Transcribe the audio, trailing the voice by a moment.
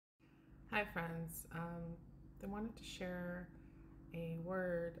Hi, friends. I wanted to share a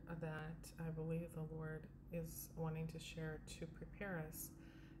word that I believe the Lord is wanting to share to prepare us.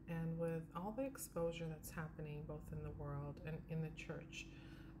 And with all the exposure that's happening both in the world and in the church,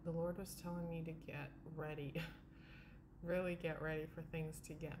 the Lord was telling me to get ready, really get ready for things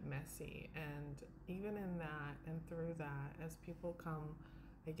to get messy. And even in that and through that, as people come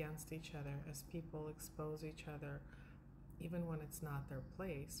against each other, as people expose each other, even when it's not their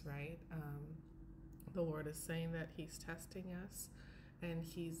place, right? The Lord is saying that He's testing us and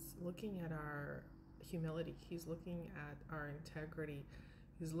He's looking at our humility, He's looking at our integrity,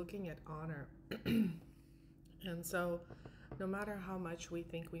 He's looking at honor. And so, no matter how much we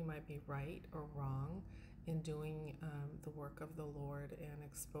think we might be right or wrong in doing the work of the Lord and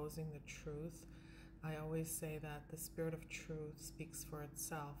exposing the truth, I always say that the Spirit of truth speaks for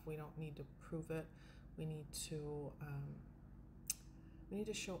itself. We don't need to prove it. We need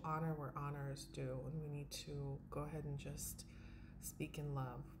to show honor where honor is due, and we need to go ahead and just speak in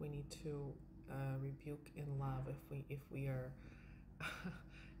love. We need to rebuke in love if we are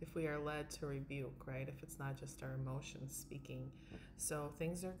if we are led to rebuke, right? If it's not just our emotions speaking. So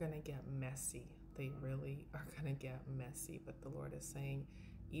things are going to get messy. They really are going to get messy. But the Lord is saying,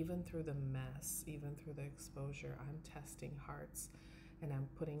 even through the mess, even through the exposure, I'm testing hearts, and I'm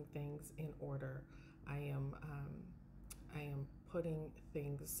putting things in order. I am putting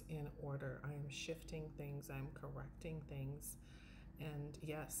things in order. I am shifting things. I'm correcting things. And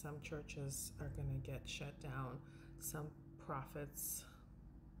yes, some churches are going to get shut down. Some prophets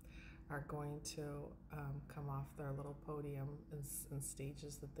are going to come off their little podium and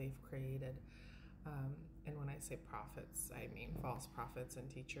stages that they've created. And when I say prophets, I mean false prophets and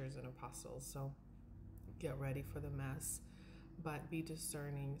teachers and apostles. So get ready for the mess, but be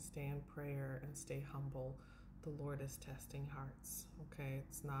discerning, stay in prayer, and stay humble. The Lord is testing hearts. Okay,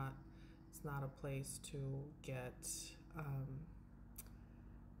 it's not a place to get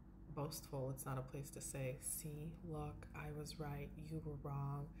boastful. It's not a place to say, see, look, I was right, you were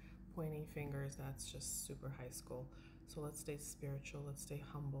wrong, pointing fingers. That's just super high school. So let's stay spiritual, let's stay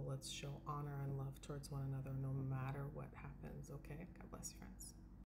humble, let's show honor and love towards one another no matter what happens. Okay, God bless you, friends.